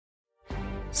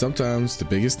Sometimes the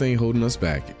biggest thing holding us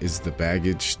back is the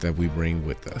baggage that we bring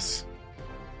with us.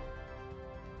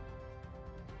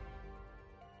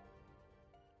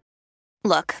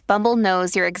 Look, Bumble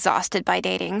knows you're exhausted by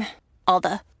dating. All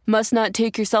the must not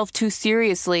take yourself too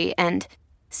seriously and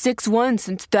 6'1"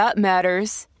 since that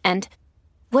matters. And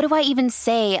what do I even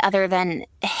say other than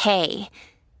hey?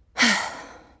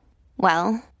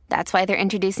 Well, that's why they're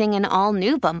introducing an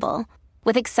all-new Bumble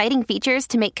with exciting features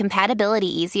to make compatibility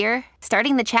easier,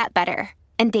 starting the chat better,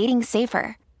 and dating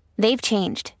safer. They've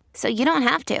changed, so you don't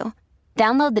have to.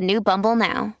 Download the new Bumble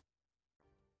now.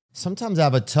 Sometimes I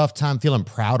have a tough time feeling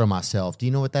proud of myself. Do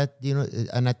you know what that,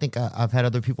 and I think I've had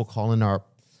other people call in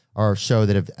our show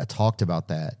that have talked about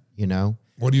that,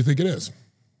 What do you think it is?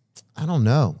 I don't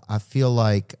know. I feel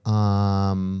like,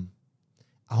 I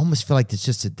almost feel like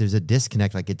there's a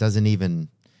disconnect. Like it doesn't even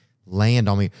land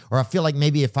on me. Or I feel like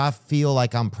maybe if I feel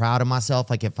like I'm proud of myself,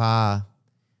 like if I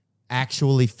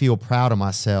actually feel proud of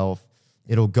myself,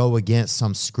 it'll go against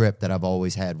some script that I've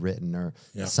always had written or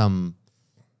some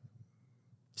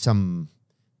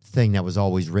thing that was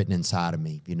always written inside of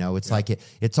me. It's like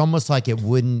it's almost like it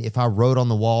wouldn't, if I wrote on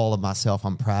the wall of myself,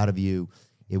 I'm proud of you,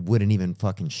 it wouldn't even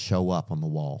fucking show up on the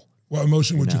wall. What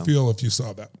emotion would you feel if you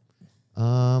saw that?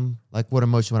 Like what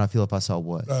emotion would I feel if I saw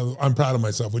what? I'm proud of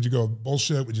myself. Would you go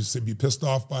bullshit? Would you be pissed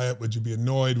off by it? Would you be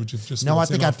annoyed? Would you just No, I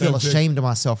think I'd feel ashamed of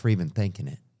myself for even thinking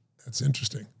it. That's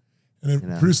interesting. And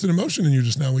it produced an emotion in you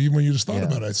just now, even when you just thought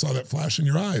about it. I saw that flash in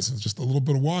your eyes. It's just a little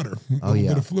bit of water, a little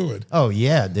bit of fluid. Oh,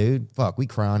 yeah, dude. Fuck, we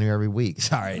cry on here every week.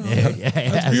 Sorry, dude.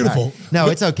 That's beautiful. No,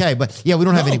 it's okay. But yeah, we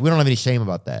don't have any shame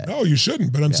about that. No, you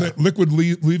shouldn't. But I'm saying liquid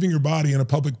leaving your body in a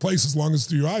public place, as long as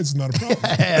it's through your eyes, is not a problem.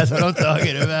 That's what I'm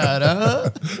talking about, huh?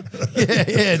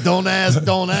 Yeah, don't ask.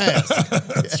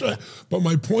 That's right. But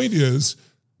my point is,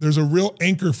 there's a real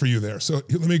anchor for you there. So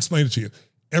let me explain it to you.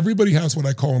 Everybody has what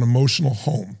I call an emotional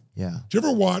home. Yeah. Do you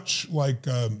ever watch like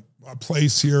a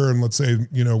place here and let's say,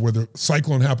 where the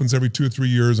cyclone happens every 2 or 3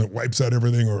 years and it wipes out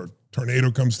everything, or a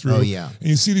tornado comes through? Oh, yeah. And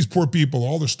you see these poor people,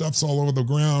 all their stuff's all over the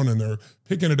ground and they're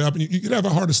picking it up, and you could have a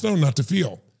heart of stone not to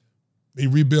feel. They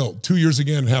rebuild. 2 years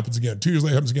again, it happens again. 2 years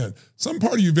later, it happens again. Some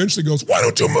part of you eventually goes, why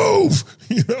don't you move?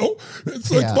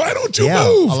 It's like, why don't you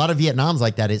move? A lot of Vietnam's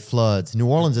like that. It floods. New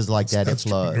Orleans is like that. It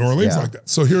floods. New Orleans like that.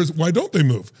 So here's why don't they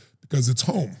move? Because it's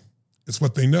home. It's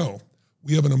what they know.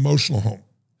 We have an emotional home.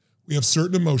 We have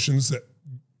certain emotions that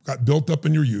got built up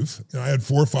in your youth. I had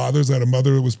 4 fathers. I had a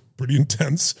mother that was pretty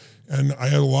intense, and I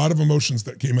had a lot of emotions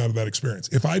that came out of that experience.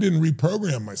 If I didn't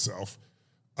reprogram myself,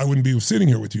 I wouldn't be sitting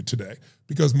here with you today,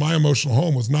 because my emotional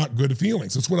home was not good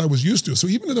feelings. It's what I was used to. So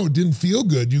even though it didn't feel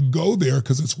good, you go there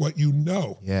because it's what you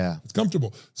know. Yeah. It's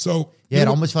comfortable. So it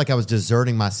almost felt like I was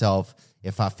deserting myself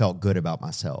if I felt good about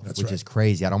myself, which is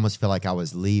crazy. I'd almost feel like I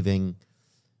was leaving.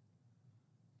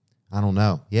 I don't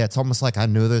know. Yeah, it's almost like I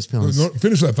know those feelings. No,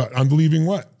 finish that thought. I'm leaving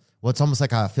what? Well, it's almost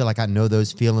like I feel like I know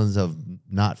those feelings of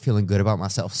not feeling good about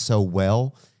myself so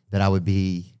well that I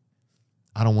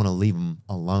don't want to leave them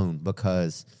alone,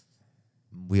 because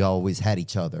we always had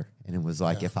each other. And it was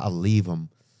like, if I leave them,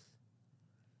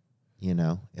 have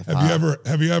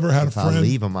you ever had a friend? If I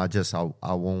leave them, I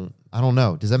won't, I don't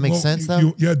know. Does that make sense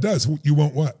though? Yeah, it does. You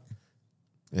won't what?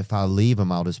 If I leave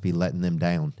them, I'll just be letting them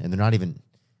down. And they're not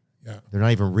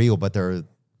even real, but they're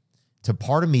some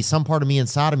part of me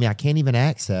inside of me I can't even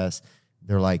access.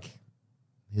 They're like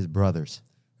his brothers.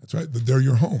 That's right. They're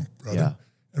your home, brother. Yeah.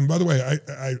 And by the way,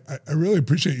 I really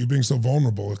appreciate you being so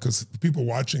vulnerable, because the people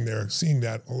watching there, seeing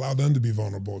that, allow them to be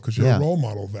vulnerable, because you're a role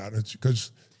model of that. It's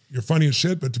because you're funny as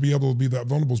shit, but to be able to be that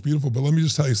vulnerable is beautiful. But let me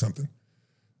just tell you something.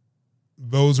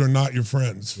 Those are not your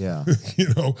friends. Yeah.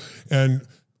 And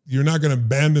you're not going to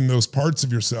abandon those parts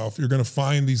of yourself. You're going to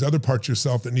find these other parts of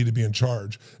yourself that need to be in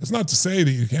charge. It's not to say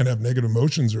that you can't have negative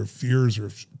emotions or fears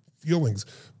or feelings,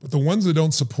 but the ones that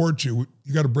don't support you,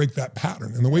 you got to break that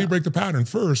pattern. And the way you break the pattern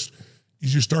first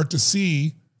is you start to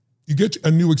see, you get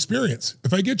a new experience.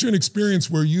 If I get you an experience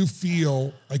where you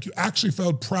feel like you actually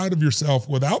felt proud of yourself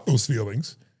without those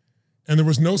feelings, and there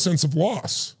was no sense of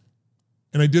loss,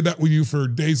 and I did that with you for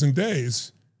days and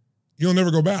days, you'll never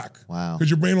go back. Wow.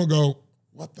 Because your brain will go,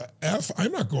 what the F?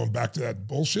 I'm not going back to that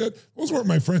bullshit. Those weren't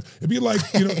my friends. It'd be like,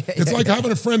 it's like having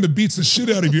a friend that beats the shit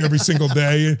out of you every single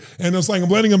day. And it's like, I'm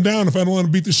letting him down if I don't want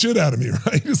to beat the shit out of me,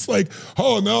 right? It's like,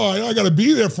 oh no, I got to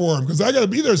be there for him, because I got to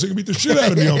be there so he can beat the shit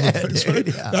out of me all the place, right?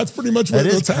 Yeah. That's pretty much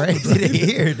what's happening. That is crazy to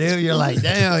hear, dude. You're like,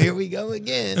 damn, here we go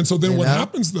again. And so then what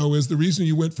happens though is the reason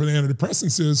you went for the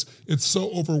antidepressants is it's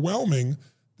so overwhelming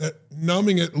that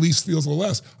numbing at least feels a little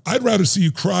less. I'd rather see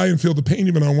you cry and feel the pain,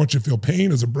 even though I want you to feel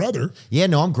pain as a brother. Yeah,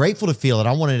 no, I'm grateful to feel it.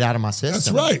 I want it out of my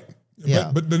system. That's right.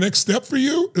 Yeah. But the next step for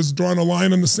you is drawing a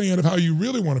line in the sand of how you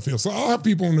really want to feel. So I'll have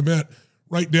people in an event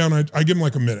write down, I give them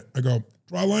like a minute. I go,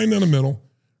 draw a line down the middle,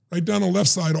 write down the left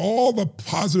side, all the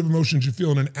positive emotions you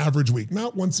feel in an average week,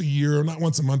 not once a year, not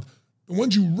once a month, the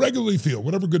ones you regularly feel,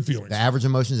 whatever good feelings. The average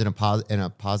emotions in a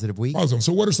positive week? Positive.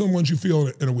 So what are some ones you feel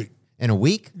in a week? In a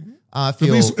week? I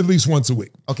feel... At least once a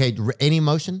week. Okay, any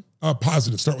emotion?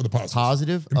 Positive. Start with the positive.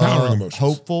 Positive. Empowering emotions.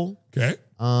 Hopeful. Okay.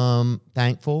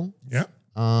 Thankful. Yeah.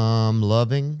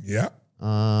 Loving. Yeah.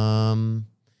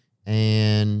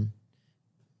 And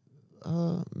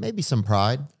maybe some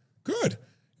pride. Good.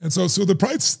 And so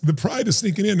the pride is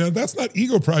sneaking in. Now that's not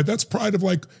ego pride. That's pride of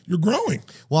like you're growing.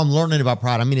 Well, I'm learning about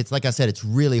pride. I mean, it's like I said, it's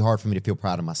really hard for me to feel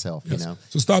proud of myself, Yes. you know?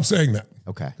 So stop saying that.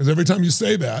 Okay. Because every time you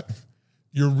say that,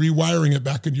 you're rewiring it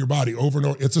back into your body over and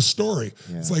over. It's a story.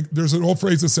 Yeah. It's like there's an old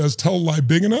phrase that says, tell a lie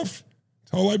big enough,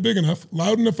 loud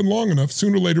enough and long enough,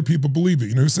 sooner or later people believe it.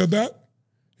 You know who said that?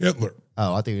 Hitler.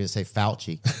 Oh, I think you were going to say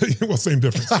Fauci. Well, same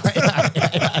difference.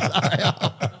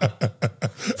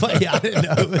 But yeah, I didn't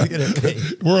know it was going to be.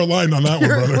 We're aligned on that one,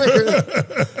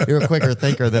 brother. You're a quicker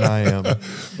thinker than I am. But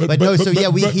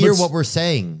we hear what we're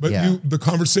saying. But yeah. the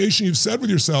conversation you've said with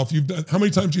yourself, you've done. How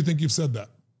many times do you think you've said that?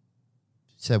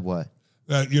 Said what?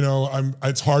 That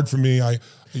it's hard for me. I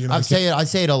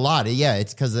say it a lot. Yeah,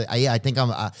 it's because I think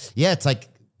it's like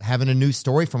having a new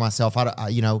story for myself. Part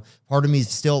of me is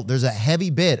still, there's a heavy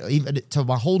bit even to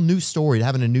my whole new story,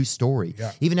 having a new story,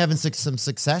 even having some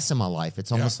success in my life.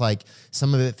 It's almost like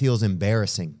some of it feels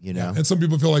embarrassing, you know? Yeah. And some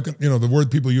people feel like, the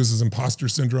word people use is imposter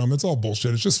syndrome. It's all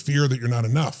bullshit. It's just fear that you're not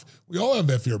enough. We all have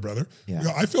that fear, brother.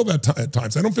 Yeah. I feel that at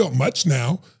times. I don't feel it much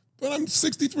now, but I'm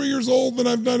 63 years old and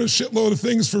I've done a shitload of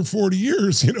things for 40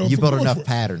 years, You built enough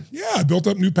pattern. Yeah, I built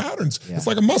up new patterns. Yeah. It's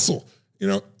like a muscle.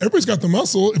 Everybody's got the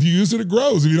muscle. If you use it, it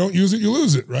grows. If you don't use it, you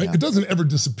lose it, right? Yeah. It doesn't ever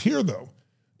disappear, though.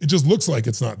 It just looks like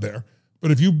it's not there.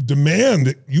 But if you demand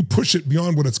it, you push it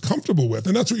beyond what it's comfortable with.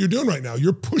 And that's what you're doing right now.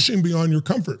 You're pushing beyond your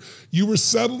comfort. You were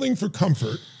settling for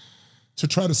comfort to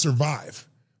try to survive.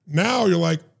 Now you're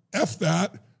like, F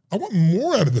that. I want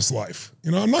more out of this life.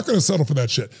 I'm not going to settle for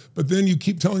that shit. But then you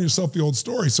keep telling yourself the old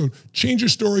story. So change your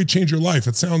story, change your life.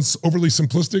 It sounds overly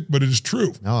simplistic, but it is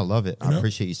true. No, I love it. I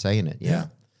appreciate you saying it. Yeah.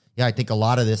 Yeah, I think a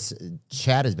lot of this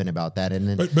chat has been about that. And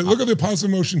then, but look at the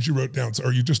positive emotions you wrote down,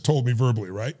 or you just told me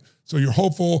verbally, right? So you're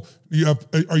hopeful.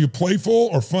 Are you playful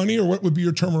or funny, or what would be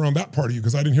your term around that part of you?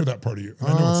 Because I didn't hear that part of you. And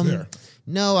I know it's there.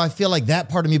 No, I feel like that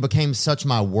part of me became such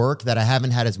my work that I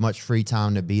haven't had as much free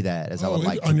time to be that as I would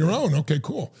like to. On your own. Okay,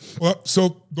 cool. Well,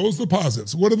 so those are the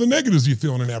positives. What are the negatives you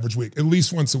feel in an average week? At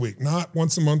least once a week, not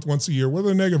once a month, once a year. What are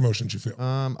the negative emotions you feel?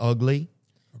 Ugly.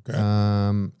 Okay.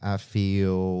 I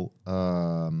feel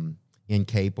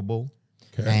incapable,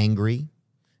 angry,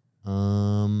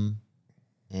 and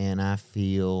I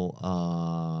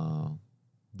feel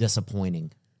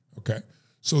disappointing. Okay.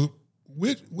 So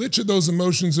which of those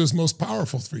emotions is most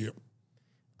powerful for you?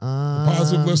 The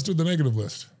positive list or the negative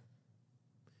list?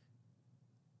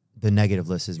 The negative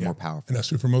list is more powerful. And that's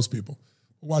true for most people.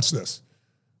 Watch this.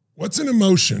 What's an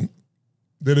emotion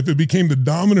that if it became the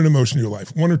dominant emotion in your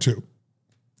life, one or two,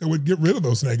 that would get rid of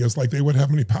those negatives like they wouldn't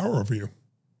have any power over you?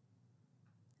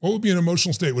 What would be an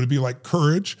emotional state? Would it be like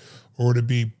courage, or would it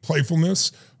be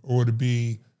playfulness, or would it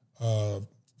be,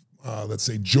 let's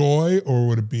say, joy, or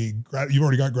would it be, you've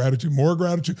already got gratitude, more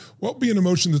gratitude? What would be an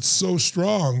emotion that's so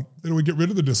strong that it would get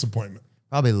rid of the disappointment?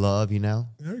 Probably love, There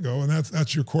you go. And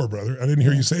that's your core, brother. I didn't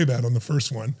hear you say that on the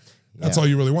first one. That's all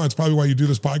you really want. It's probably why you do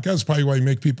this podcast. It's probably why you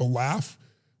make people laugh.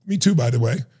 Me too, by the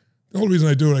way. The whole reason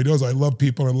I do what I do is I love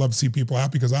people and I love to see people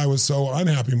happy because I was so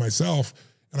unhappy myself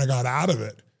and I got out of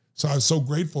it. So I was so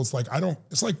grateful. It's like, I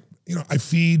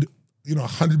feed,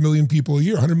 100 million people a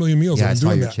year, 100 million meals. Yeah, that's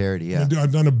why your charity. Yeah.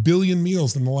 I've done 1 billion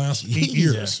meals in the last 8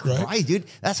 years, right? Right, dude.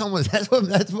 That's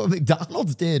what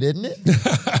McDonald's did, isn't it?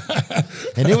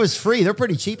 And it was free. They're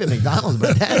pretty cheap at McDonald's,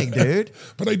 but dang, dude.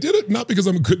 But I did it not because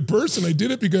I'm a good person. I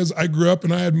did it because I grew up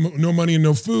and I had no money and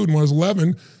no food. And when I was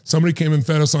 11, somebody came and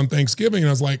fed us on Thanksgiving. And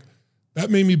I was like, that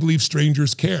made me believe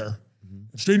strangers care.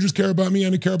 If strangers care about me,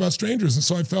 I care about strangers. And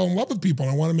so I fell in love with people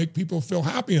and I want to make people feel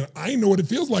happy. And I know what it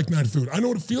feels like not to have food. I know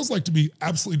what it feels like to be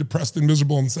absolutely depressed and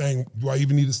miserable and saying, do I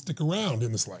even need to stick around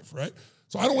in this life, right?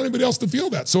 So I don't want anybody else to feel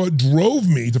that. So it drove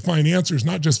me to find answers,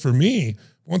 not just for me.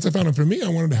 Once I found it for me, I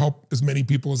wanted to help as many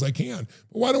people as I can.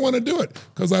 But why do I want to do it?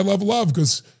 Because I love love.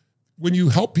 Because when you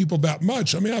help people that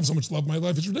much, I have so much love in my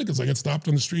life, it's ridiculous. I get stopped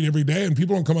on the street every day and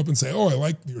people don't come up and say, oh, I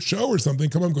like your show or something.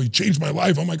 Come up and go, you changed my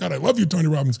life. Oh my God, I love you, Tony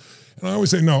Robbins. And I always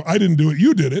say, no, I didn't do it.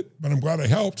 You did it, but I'm glad I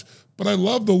helped. But I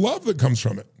love the love that comes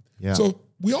from it. Yeah. So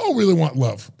we all really want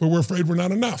love, but we're afraid we're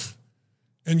not enough.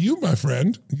 And you, my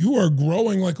friend, you are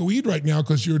growing like a weed right now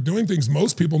because you're doing things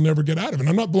most people never get out of. And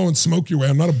I'm not blowing smoke your way.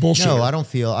 I'm not a bullshitter. No, I don't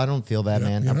feel that,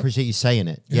 man. I appreciate you saying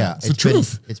it. Yeah, it's the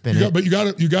truth. But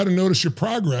you got to notice your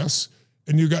progress,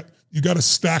 and you got to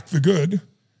stack the good,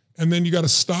 and then you got to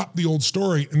stop the old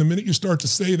story. And the minute you start to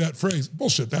say that phrase,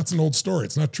 bullshit, that's an old story.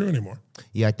 It's not true anymore.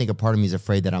 Yeah, I think a part of me is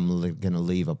afraid that I'm going to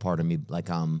leave a part of me, like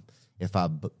if I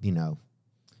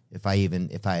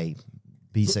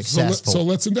be successful. So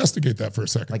let's investigate that for a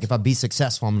second. Like if I be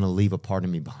successful, I'm going to leave a part of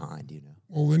me behind,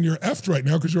 Well, then you're effed right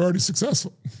now because you're already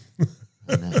successful.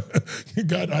 You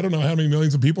got, I don't know how many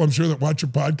millions of people, I'm sure, that watch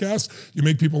your podcast. You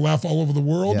make people laugh all over the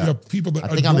world. Yeah. You have people that I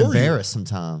think I'm embarrassed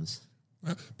sometimes.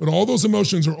 But all those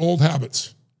emotions are old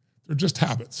habits. They're just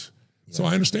habits. Yeah. So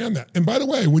I understand that. And by the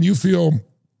way, when you feel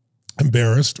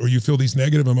embarrassed or you feel these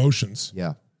negative emotions,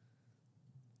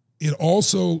 it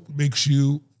also makes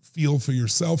you feel for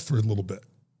yourself for a little bit.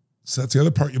 So that's the other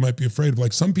part you might be afraid of.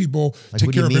 Like some people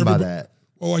take care of everybody. What do you mean by that?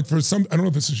 Well, like for some, I don't know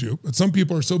if this is you, but some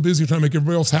people are so busy trying to make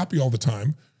everybody else happy all the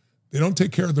time, they don't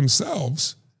take care of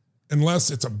themselves unless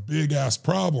it's a big ass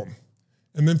problem.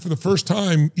 And then for the first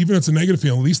time, even if it's a negative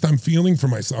feeling, at least I'm feeling for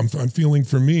myself. I'm feeling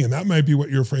for me. And that might be what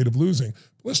you're afraid of losing.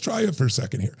 But let's try it for a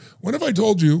second here. What if I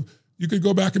told you you could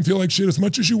go back and feel like shit as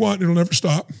much as you want, and it'll never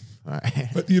stop. All right.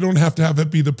 But you don't have to have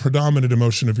it be the predominant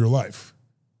emotion of your life.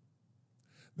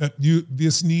 That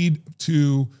this need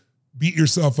to beat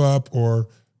yourself up or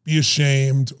be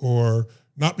ashamed or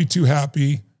not be too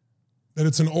happy, that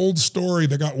it's an old story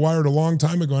that got wired a long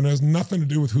time ago and has nothing to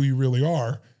do with who you really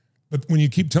are. But when you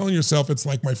keep telling yourself, it's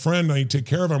like my friend, I need to take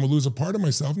care of, I'm going to lose a part of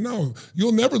myself. No,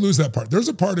 you'll never lose that part. There's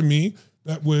a part of me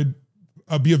that would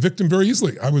be a victim very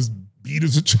easily. I was beat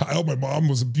as a child. My mom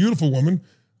was a beautiful woman.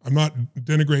 I'm not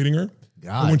denigrating her.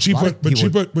 God, when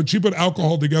she put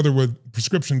alcohol together with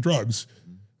prescription drugs,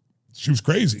 she was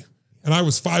crazy. And I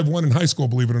was 5'1" in high school,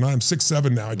 believe it or not. I'm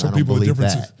 6'7" now. I tell people the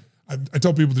difference. I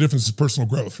tell people the difference is personal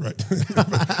growth, right?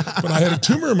 But I had a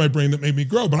tumor in my brain that made me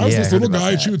grow. But I was this little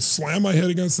guy, and she would slam my head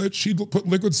against it. She'd put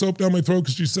liquid soap down my throat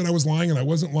because she said I was lying, and I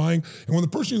wasn't lying. And when the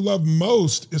person you love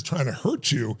most is trying to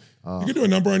hurt you, you can do a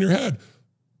number on your head.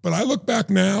 But I look back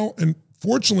now, and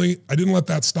fortunately, I didn't let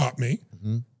that stop me.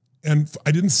 Mm-hmm. And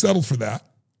I didn't settle for that.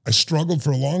 I struggled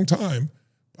for a long time.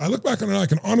 I look back on it, and I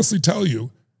can honestly tell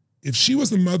you, if she was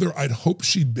the mother I'd hoped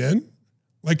she'd been,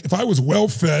 like if I was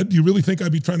well-fed, do you really think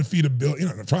I'd be trying to feed a billion?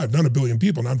 I've done 1 billion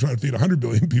people. Now I'm trying to feed 100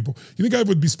 billion people. You think I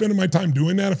would be spending my time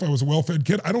doing that if I was a well-fed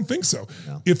kid? I don't think so.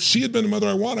 No. If she had been the mother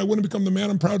I want, I wouldn't have become the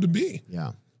man I'm proud to be.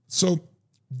 Yeah. So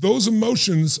those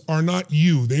emotions are not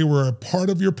you. They were a part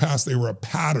of your past. They were a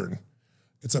pattern.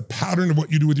 It's a pattern of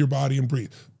what you do with your body and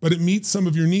breathe. But it meets some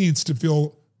of your needs to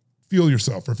feel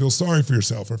yourself or feel sorry for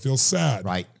yourself or feel sad.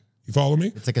 Right. You follow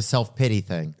me? It's like a self-pity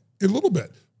thing. A little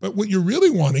bit. But what you're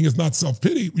really wanting is not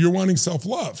self-pity. You're wanting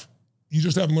self-love. You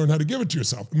just haven't learned how to give it to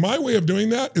yourself. My way of doing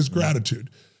that is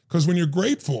gratitude. Because when you're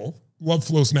grateful, love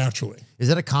flows naturally. Is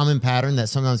that a common pattern that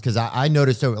sometimes, because I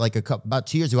noticed over about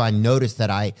 2 years ago, I noticed that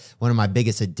one of my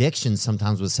biggest addictions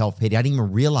sometimes was self-pity. I didn't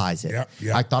even realize it.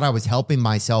 Yeah. I thought I was helping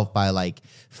myself by like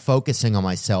focusing on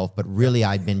myself, but really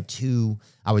I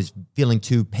was feeling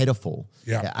too pitiful.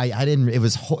 Yeah. I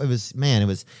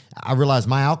realized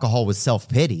my alcohol was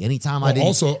self-pity. Anytime I didn't.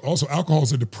 Also alcohol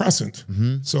is a depressant.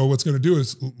 Mm-hmm. So what's going to do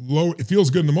is it feels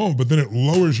good in the moment, but then it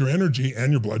lowers your energy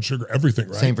and your blood sugar, everything,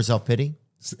 right? Same for self-pity?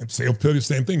 Self-pity,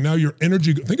 same thing. Now your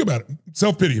energy, think about it.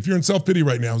 Self-pity, if you're in self-pity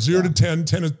right now, 0 to 10,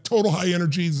 10 is total high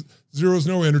energy, 0 is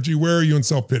no energy. Where are you in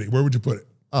self-pity? Where would you put it?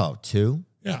 Oh, 2.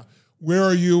 Yeah. Where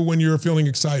are you when you're feeling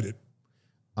excited?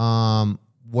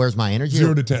 Where's my energy?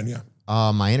 0 to 10, yeah.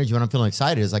 My energy when I'm feeling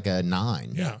excited is like a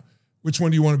 9. Yeah. Which one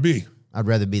do you want to be? I'd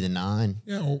rather be the 9.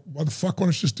 Yeah, well, why the fuck why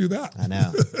don't you just do that? I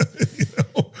know. You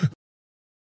know?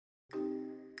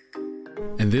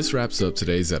 And this wraps up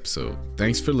today's episode.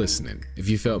 Thanks for listening. If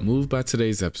you felt moved by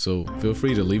today's episode, feel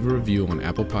free to leave a review on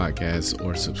Apple Podcasts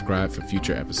or subscribe for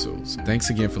future episodes. Thanks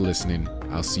again for listening.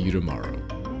 I'll see you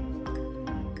tomorrow.